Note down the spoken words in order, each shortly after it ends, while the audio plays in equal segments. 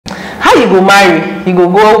go marry, you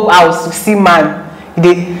go house to see man.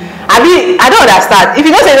 I don't understand. If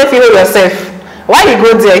you don't say anything for yourself, why you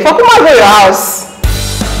go there? If you come out go your house.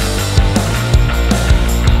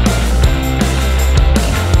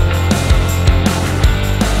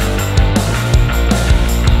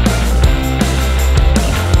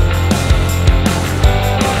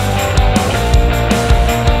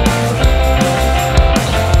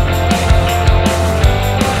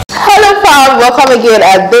 Welcome again,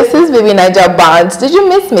 and this is BBNaija Bands. Did you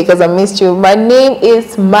miss me? Because I missed you. My name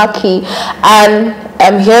is Maki, and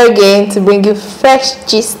I'm here again to bring you fresh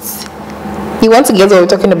gists. You want to guess what we're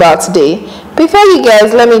talking about today? Before you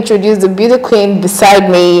guys, let me introduce the beauty queen beside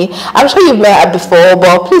me. I'm sure you've met her before,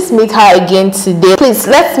 but please meet her again today. Please,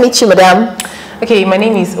 let's meet you, madam. Okay, my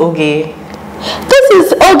name is Oge. This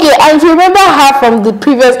is Oge, and if you remember her from the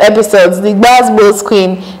previous episodes, the Bass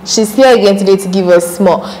Queen, she's here again today to give us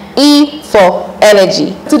more E for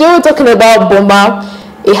energy. Today we're talking about Boma,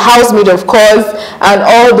 a housemaid of course, and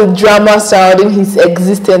all the drama surrounding his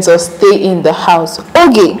existence or stay in the house.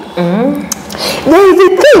 Oge, there is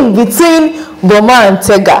a thing between Boma and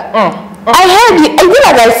Tega. I heard it. I feel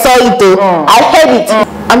like I saw it though. I heard it.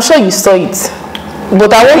 I'm sure you saw it,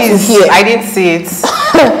 but I want to hear. I didn't see it.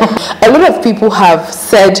 A lot of people have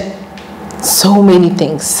said so many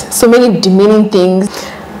things, so many demeaning things.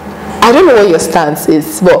 I don't know what your stance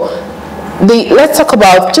is, but let's talk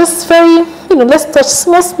about just very, let's touch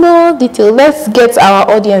small detail. Let's get our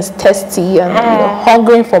audience thirsty and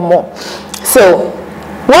hungering for more. So,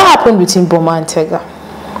 what happened between Boma and Tega?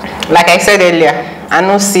 Like I said earlier, I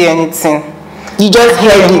don't see anything. You just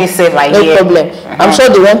heard me say I no hear. problem. I'm sure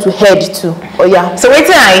they want to head too. Oh yeah. So wait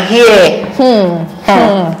till I hear.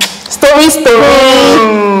 Story.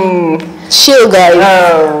 Chill, guys.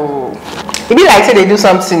 Oh. It be like say they do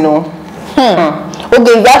something, no.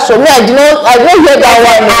 Okay, that's true. I don't hear that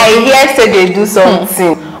one. I hear say they do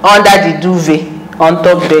something under the duvet on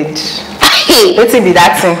top bed. Wait till be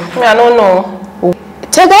that thing. I don't know.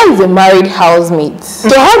 Tega is a married housemate.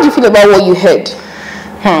 So how do you feel about what you heard?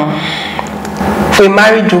 For a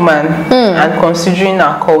married woman and considering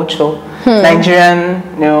our culture, Nigerian,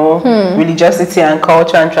 religiosity and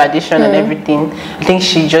culture and tradition and everything, I think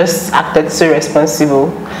she just acted so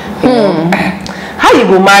responsible. How you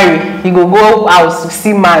go marry? You go house to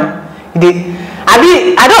see man.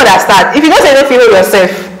 I don't understand. If you don't say anything for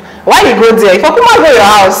yourself, why you go there? If you come out go your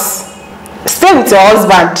house, stay with your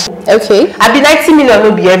husband. Okay. 90 million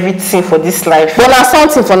will be everything for this life. But that's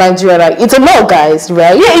something for Nigeria, right? It's a lot, guys,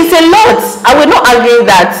 right? Yeah, it's a lot. I will not argue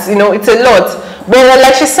that, it's a lot. But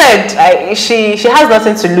like she said, she has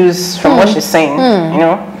nothing to lose from what she's saying,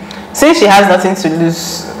 Since she has nothing to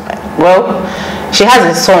lose, well, she has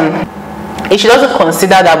a son. If she doesn't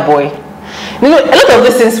consider that boy, a lot of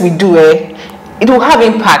these things we do, it will have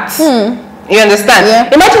impact. You understand?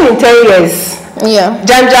 Yeah. Imagine in 10 years,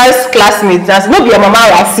 Jamja's classmates, no be your mama,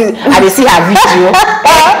 I see her video.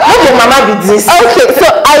 No be your mama be this. Okay, so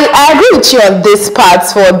I agree with you on this part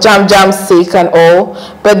for Jam's sake and all,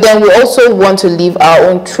 but then we also want to live our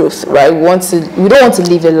own truth, right? We don't want to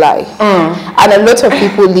live a lie. And a lot of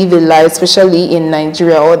people live a lie, especially in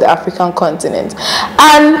Nigeria or the African continent.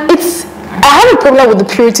 And I have a problem with the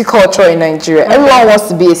purity culture in Nigeria. Everyone wants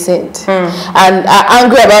to be a saint and are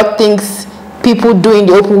angry about things people do in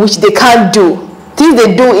the open which they can't do. Things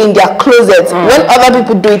they do in their closets. When other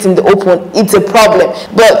people do it in the open, it's a problem.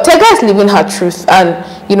 But Tega is living her truth,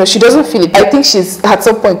 and she doesn't feel it. I think she's at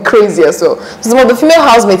some point crazy as well. Some of the female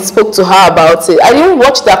housemates spoke to her about it. I didn't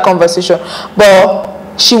watch that conversation,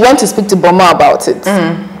 but she went to speak to Boma about it.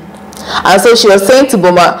 And so she was saying to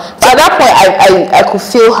Boma, at that point I could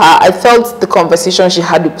feel her. I felt the conversation she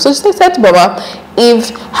had. So she said to Boma, if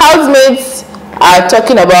housemates are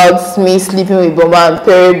talking about me sleeping with Boma and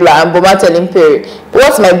Perry blah, and Boma telling Perry,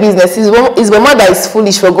 what's my business? Is Boma that is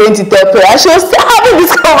foolish for going to tell Perry? And she was having this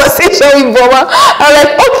conversation with Boma. I'm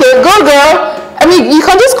like, okay, go girl. I mean, you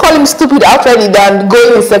can just call him stupid outrightly than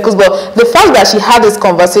going in circles, but the fact that she had this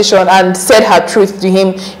conversation and said her truth to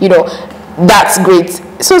him, that's great.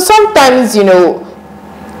 So sometimes,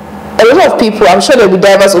 a lot of people, I'm sure there'll be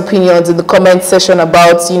diverse opinions in the comment section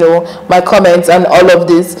about, my comments and all of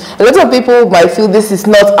this. A lot of people might feel this is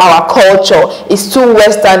not our culture. It's too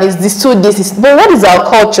Western. It's this too this. But what is our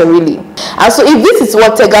culture really? And so if this is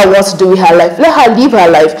what Tega wants to do with her life, let her live her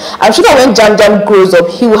life. I'm sure that when Jam grows up,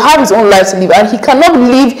 he will have his own life to live, and he cannot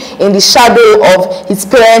live in the shadow of his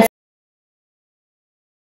parents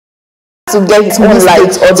to get his own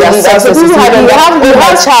light or their success. You have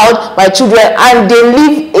my child, my children, and they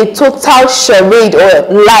live a total charade or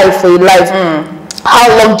life for a life. How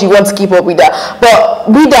long do you want to keep up with that?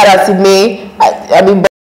 But be that as it may, I mean.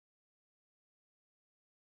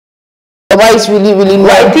 why is really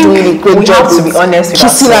not doing a great job. We have to be honest with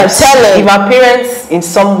ourselves. If our parents in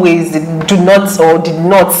some ways do not or did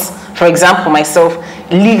not, for example myself,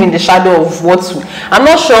 live in the shadow of what I'm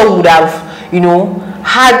not sure would have, you know,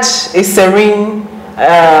 had a serene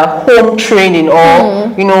home training,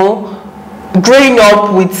 or you know, growing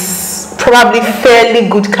up with probably fairly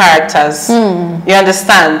good characters. You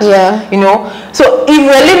understand? Yeah. You know, so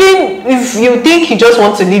if you think you just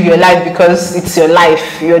want to live your life because it's your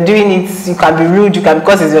life, you're doing it, you can be rude, you can,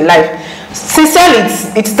 because it's your life. Sincerely,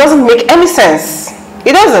 it doesn't make any sense.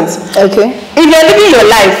 It doesn't. Okay. If you're living your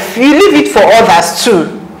life, you live it for others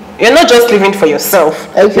too. You're not just living for yourself.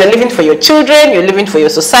 Okay. You're living for your children, you're living for your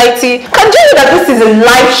society. Can you know that this is a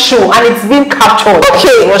live show and it's being captured?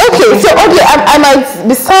 Okay, so I might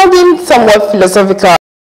be sounding somewhat philosophical.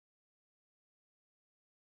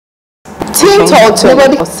 Teen Talton,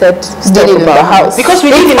 nobody said staying in the house. Because we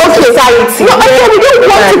live in a society. No, we don't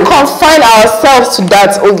want to confine ourselves to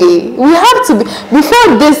that, okay? We have to be,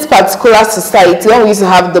 before this particular society, when we used to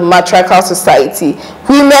have the matriarchal society,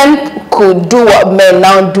 women could do what men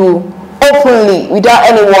now do openly without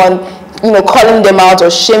anyone, you know, calling them out or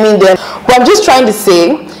shaming them. But I'm just trying to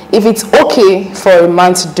say, if it's okay for a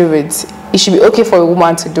man to do it, it should be okay for a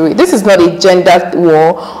woman to do it. This is not a gender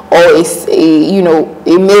war or a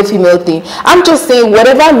male-female thing. I'm just saying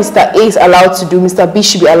whatever Mr. A is allowed to do, Mr. B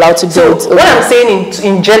should be allowed to do it. What I'm saying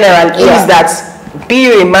in general is that be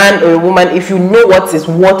you a man or a woman, if you know what is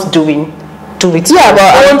worth doing, do it. Yeah,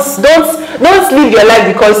 but don't live your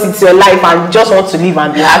life because it's your life and you just want to live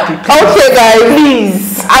and be happy. Please. Okay, guys,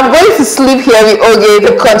 please. I'm going to sleep here with Oge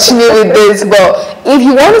to continue with this, but if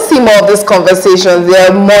you want to see more of this conversation,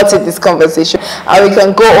 there are more to this conversation and we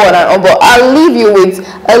can go on and on, but I'll leave you with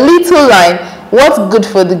a little line. What's good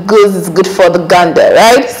for the goose is good for the gander,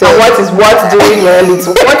 right? So what is worth doing your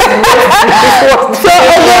little? What is worth so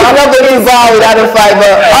again, I'm not going to go without a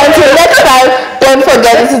fiber. Until next time, don't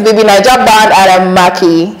forget, this is BBNaija Band and I'm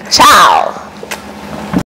Maki. Ciao.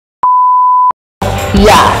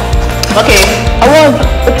 Yeah. Okay. I want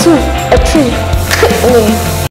a tree.